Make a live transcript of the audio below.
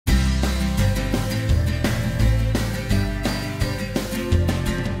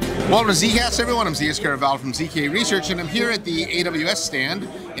Welcome to ZKast, everyone. I'm ZS Caraval from ZK Research, and I'm here at the AWS stand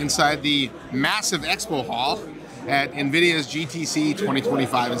inside the massive expo hall at NVIDIA's GTC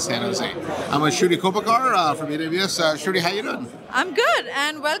 2025 in San Jose. I'm with Shruti Koparkar from AWS. Shruti, how you doing? I'm good,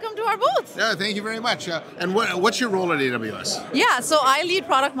 and welcome to our booth. Yeah, thank you very much. And what's your role at AWS? Yeah, so I lead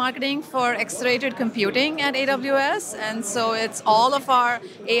product marketing for accelerated computing at AWS, and so it's all of our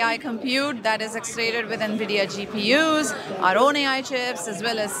AI compute that is accelerated with NVIDIA GPUs, our own AI chips, as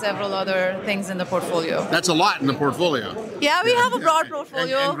well as several other things in the portfolio. That's a lot in the portfolio. Yeah, we have a broad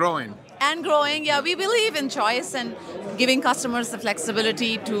portfolio. And growing. And growing, yeah. We believe in choice and giving customers the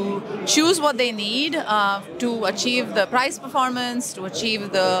flexibility to choose what they need to achieve the price performance, to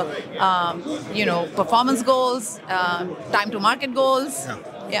achieve the performance goals, time to market goals.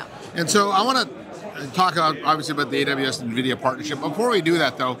 Yeah. And so I want to talk obviously about the AWS and NVIDIA partnership. Before we do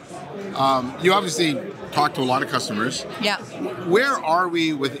that, though, you obviously talk to a lot of customers. Yeah. Where are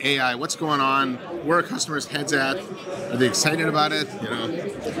we with AI? What's going on? Where are customers' heads at? Are they excited about it?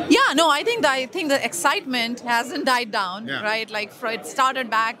 Yeah, no, I think the excitement hasn't died down, right? Like it started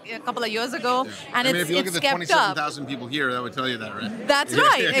back a couple of years ago, and if you look at the kept 27,000 people here, that would tell you that, right? That's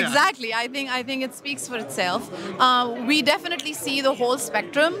right, exactly. I think it speaks for itself. We definitely see the whole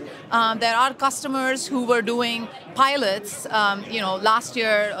spectrum. There are customers who were doing pilots, last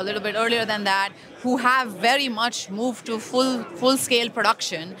year, a little bit earlier than that, who have very much moved to full-scale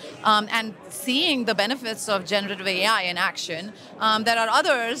production and seeing the benefits of generative AI in action. There are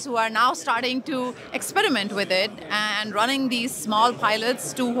others who are now starting to experiment with it and running these small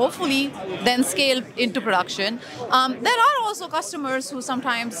pilots to hopefully then scale into production. There are also customers who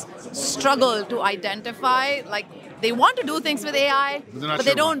sometimes struggle to identify, like, they want to do things with AI, but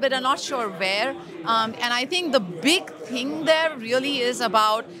they're not sure where. And I think the big thing there really is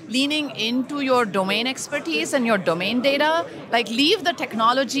about leaning into your domain expertise and your domain data. Like, leave the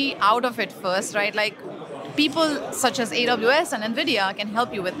technology out of it first, right? Like, people such as AWS and NVIDIA can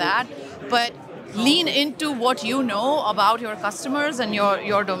help you with that, but lean into what you know about your customers and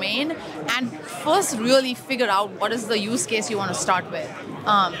your domain, and first really figure out what is the use case you want to start with.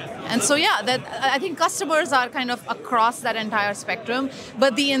 And so, I think customers are kind of across that entire spectrum,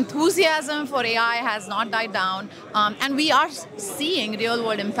 but the enthusiasm for AI has not died down, and we are seeing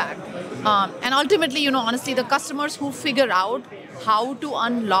real-world impact. And ultimately, honestly, the customers who figure out how to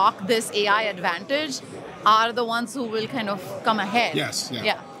unlock this AI advantage are the ones who will kind of come ahead. Yes.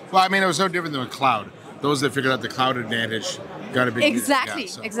 Yeah. Well, I mean, it was no different than with cloud. Those that figured out the cloud advantage got a big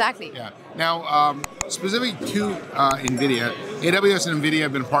Exactly. Yeah. Now, specific to NVIDIA, AWS and NVIDIA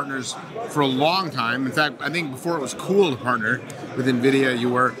have been partners for a long time. In fact, I think before it was cool to partner with NVIDIA, you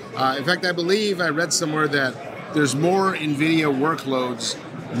were. In fact, I believe I read somewhere that there's more NVIDIA workloads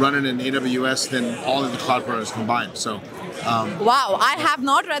running in AWS than all of the cloud providers combined. So. Wow, I have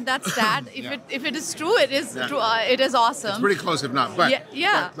not read that stat. If it is true, it is true. It is awesome. It's pretty close, if not. But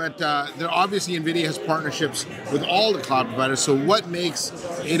there obviously NVIDIA has partnerships with all the cloud providers. So what makes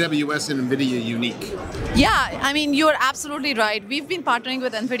AWS and NVIDIA unique? Yeah, I mean, you're absolutely right. We've been partnering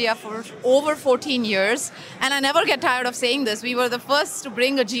with NVIDIA for over 14 years, and I never get tired of saying this. We were the first to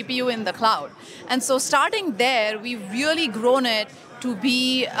bring a GPU in the cloud, and so starting there, we've really grown it to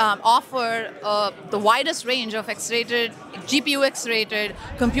be offer the widest range of GPU-accelerated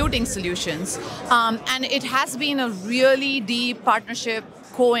computing solutions. And it has been a really deep partnership,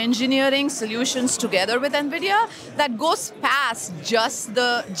 co-engineering solutions together with NVIDIA that goes past just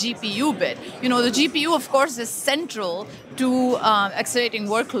the GPU bit. The GPU, of course, is central to accelerating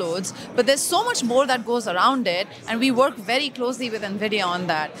workloads, but there's so much more that goes around it, and we work very closely with NVIDIA on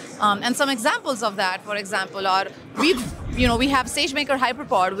that. And some examples of that, for example, are we have SageMaker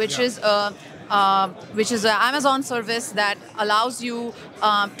Hyperpod, which is an Amazon service that allows you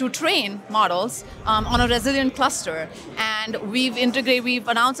to train models on a resilient cluster. And we've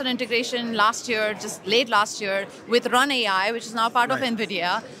announced an integration late last year, with Run.ai, which is now part of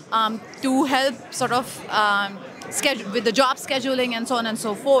NVIDIA, to help sort of with the job scheduling and so on and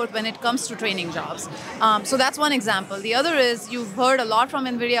so forth when it comes to training jobs. So that's one example. The other is, you've heard a lot from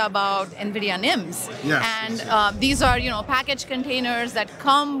NVIDIA about NVIDIA NIMS. And these are package containers that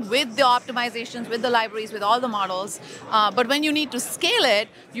come with the optimizations, with the libraries, with all the models. But when you need to scale it,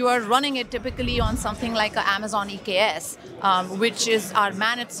 you are running it typically on something like an Amazon EKS, which is our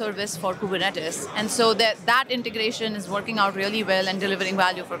managed service for Kubernetes. And so that integration is working out really well and delivering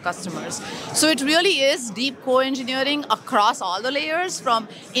value for customers. So it really is deep co-engineering across all the layers, from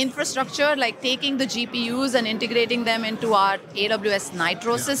infrastructure, like taking the GPUs and integrating them into our AWS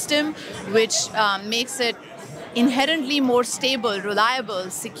Nitro system, which makes it inherently more stable, reliable,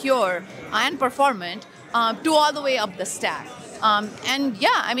 secure, and performant, to all the way up the stack. And yeah,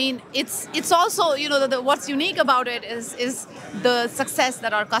 I mean, it's also, you know, what's unique about it is the success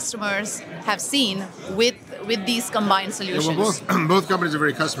that our customers have seen with these combined solutions. Yeah, well, both companies are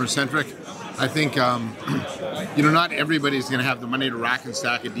very customer centric. I think you know, not everybody's going to have the money to rack and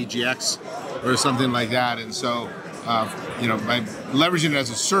stack a DGX or something like that, and so you know, by leveraging it as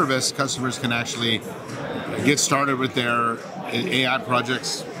a service, customers can actually get started with their AI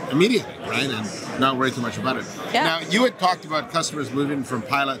projects immediately, right, and not worry too much about it. Yeah. Now, you had talked about customers moving from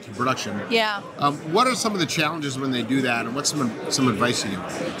pilot to production. Yeah. What are some of the challenges when they do that, and what's some advice you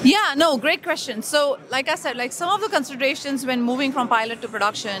give? Yeah, no, great question. So, like I said, like some of the considerations when moving from pilot to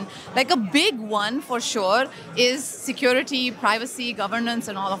production, like a big one for sure is security, privacy, governance,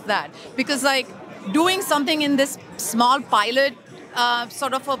 and all of that. Because like doing something in this small pilot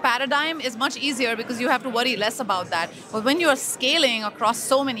sort of a paradigm is much easier because you have to worry less about that. But when you're scaling across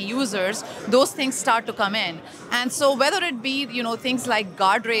so many users, those things start to come in. And so whether it be, you know, things like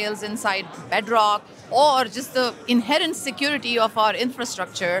guardrails inside Bedrock or just the inherent security of our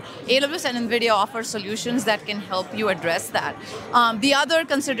infrastructure, AWS and NVIDIA offer solutions that can help you address that. The other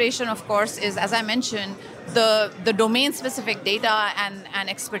consideration, of course, is, as I mentioned, the domain-specific data and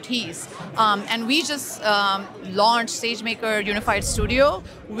expertise. And we just launched SageMaker Unified Studio,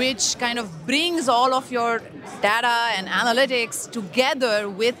 which kind of brings all of your data and analytics together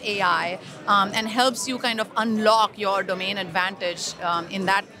with AI and helps you kind of unlock your domain advantage in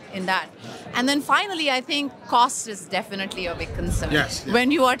that. And then finally, I think cost is definitely a big concern. Yes. Yeah. When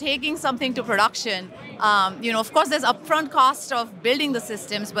you are taking something to production, you know, of course, there's upfront cost of building the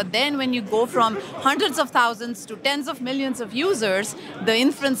systems, but then when you go from hundreds of thousands to tens of millions of users, the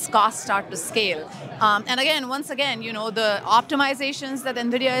inference costs start to scale. And again, once again, you know, the optimizations that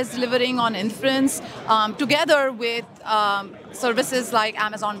NVIDIA is delivering on inference, together with services like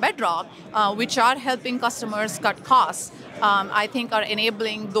Amazon Bedrock, which are helping customers cut costs, I think are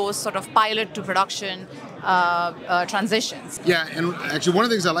enabling those sort of pilot to production transitions. Yeah, and actually one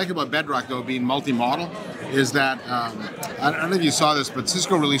of the things I like about Bedrock, though, being multi-model, is that, I don't know if you saw this, but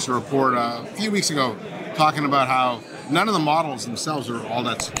Cisco released a report a few weeks ago talking about how none of the models themselves are all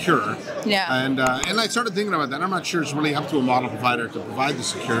that secure. Yeah. And I started thinking about that. I'm not sure it's really up to a model provider to provide the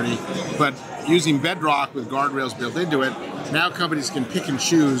security, but using Bedrock with guardrails built into it, now companies can pick and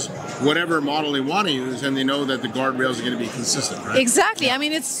choose whatever model they want to use, and they know that the guardrails are going to be consistent, right? Exactly. I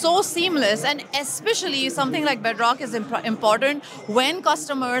mean, it's so seamless, and especially something like Bedrock is important when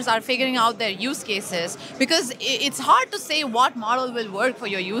customers are figuring out their use cases, because it's hard to say what model will work for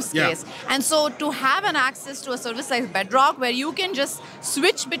your use case. And so to have an access to a service like Bedrock where you can just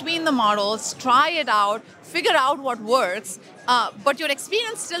switch between the models, try it out, figure out what works, but your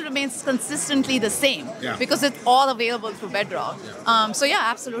experience still remains consistently the same because it's all available through Bedrock. So yeah,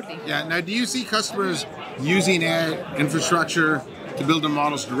 absolutely. Yeah. Now, do you see customers using AI infrastructure to build the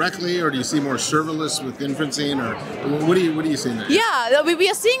models directly, or do you see more serverless with inferencing, or what are you seeing there? Yeah, we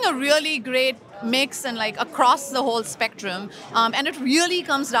are seeing a really great mix and like across the whole spectrum, and it really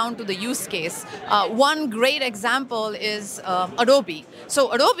comes down to the use case. One great example is Adobe.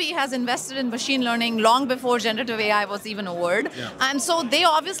 So Adobe has invested in machine learning long before generative AI was even a word, and so they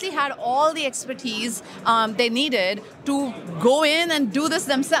obviously had all the expertise they needed to go in and do this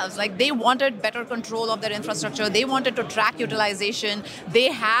themselves. Like they wanted better control of their infrastructure, they wanted to track utilization,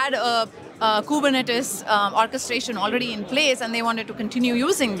 they had a Kubernetes orchestration already in place, and they wanted to continue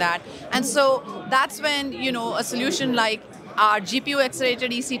using that. And so that's when, you know, a solution like our GPU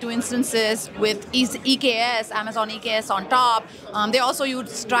accelerated EC2 instances with EKS, Amazon EKS on top. They also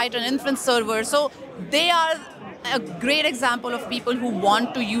use Triton inference server. So they are a great example of people who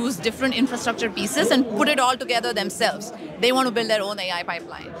want to use different infrastructure pieces and put it all together themselves. They want to build their own AI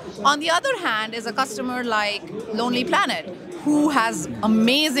pipeline. On the other hand is a customer like Lonely Planet, who has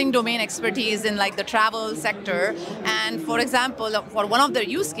amazing domain expertise in like the travel sector. And for example, for one of their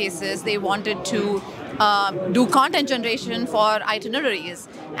use cases, they wanted to do content generation for itineraries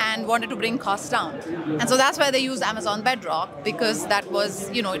and wanted to bring costs down. And so that's why they used Amazon Bedrock, because that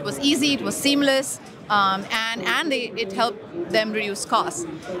was, you know, it was easy, it was seamless, and it helped them reduce costs.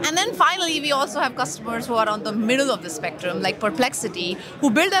 And then finally, we also have customers who are on the middle of the spectrum, like Perplexity,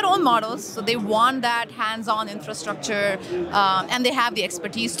 who build their own models. So they want that hands-on infrastructure, and they have the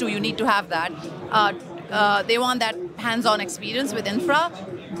expertise too. You need to have that. They want that hands-on experience with infra.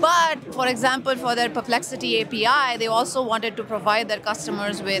 But, for example, for their Perplexity API, they also wanted to provide their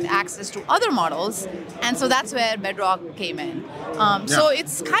customers with access to other models. And so that's where Bedrock came in. So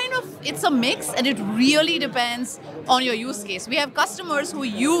it's a mix, and it really depends on your use case. We have customers who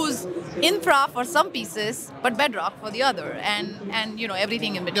use infra for some pieces, but bedrock for the other, and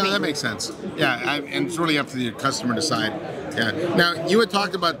everything in between. Yeah, that makes sense. Yeah, and it's really up to the customer to decide. Yeah. Now, you had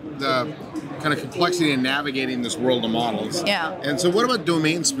talked about the kind of complexity in navigating this world of models. Yeah. And so what about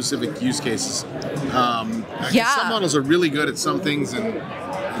domain-specific use cases? Some models are really good at some things and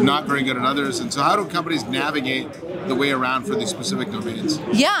not very good at others. And so how do companies navigate the way around for these specific domains?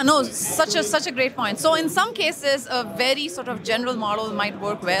 Yeah, no, such a great point. So in some cases, a very sort of general model might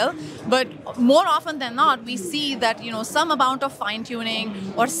work well, but more often than not, we see that some amount of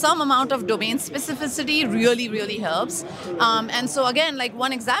fine-tuning or some amount of domain specificity really, really helps. And so again, like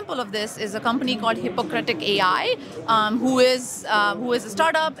one example of this is a company called Hippocratic AI, who is a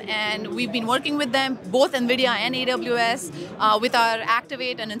startup, and we've been working with them, both NVIDIA and AWS, with our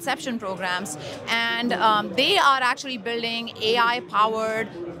Activate and Inception programs, and they are actually building AI-powered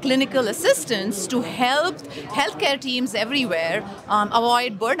clinical assistants to help healthcare teams everywhere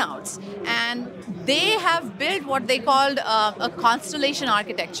avoid burnouts. And they have built what they called a constellation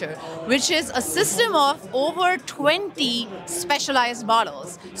architecture, which is a system of over 20 specialized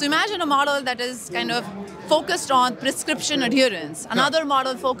models. So imagine a model that is kind of focused on prescription adherence, another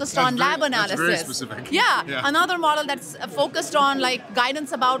model focused on lab analysis. That's very specific. Yeah, another model that's focused on like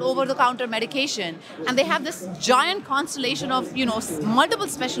guidance about over-the-counter medication. And they have this giant constellation of multiple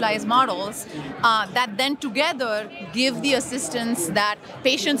specialized models that then together give the assistance that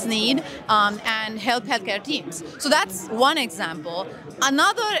patients need and help healthcare teams. So that's one example.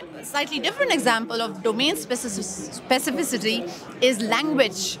 Another slightly different example of domain specificity is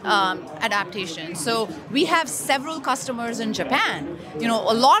language adaptation. So we have several customers in Japan. A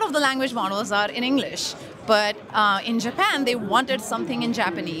lot of the language models are in English. But in Japan, they wanted something in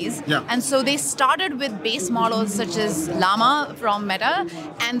Japanese. Yeah. And so they started with base models such as Llama from Meta,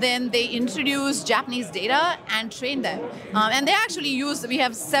 and then they introduced Japanese data and trained them. And they actually we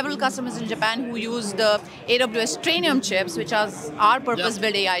have several customers in Japan who use the AWS Trainium chips, which are our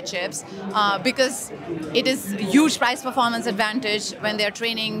purpose-built AI chips, because it is a huge price performance advantage when they're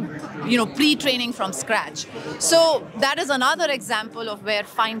training, pre-training from scratch. So that is another example of where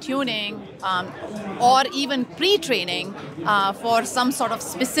fine-tuning or even pre-training for some sort of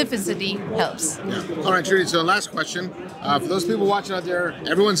specificity helps. Yeah. All right, Shruti, so last question. For those people watching out there,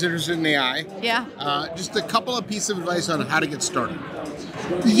 everyone's interested in AI. Yeah. Just a couple of pieces of advice on how to get started.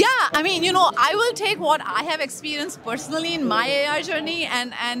 Yeah, I mean, I will take what I have experienced personally in my AI journey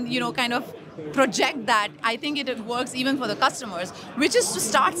and kind of project that. I think it works even for the customers, which is to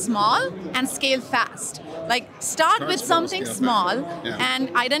start small and scale fast. Like start with something small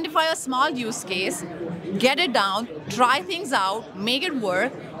and identify a small use case, get it down, try things out, make it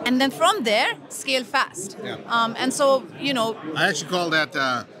work, and then from there, scale fast. Yeah. And so, I actually call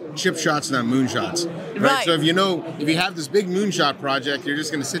that chip shots, not moonshots. Right? So if you have this big moonshot project, you're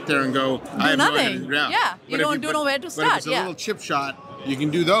just going to sit there and go, I have nothing. No idea. Yeah, you don't know where to start. But if it's a little chip shot, you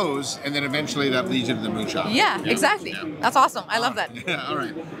can do those, and then eventually that leads you to the moonshot. Yeah, exactly. Yeah. That's awesome. I love that. Yeah, all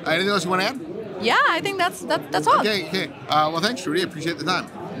right. Anything else you want to add? Yeah, I think that's all. Okay. Well, thanks, Shruti. I appreciate the time.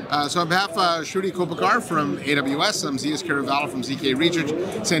 So on behalf of Shruti Koparkar from AWS, I'm Zeus Caravallo from ZK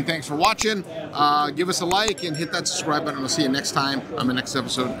Research, saying thanks for watching. Give us a like and hit that subscribe button. We'll see you next time on the next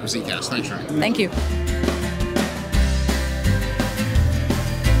episode of ZKast. Thanks, Shruti. Thank you.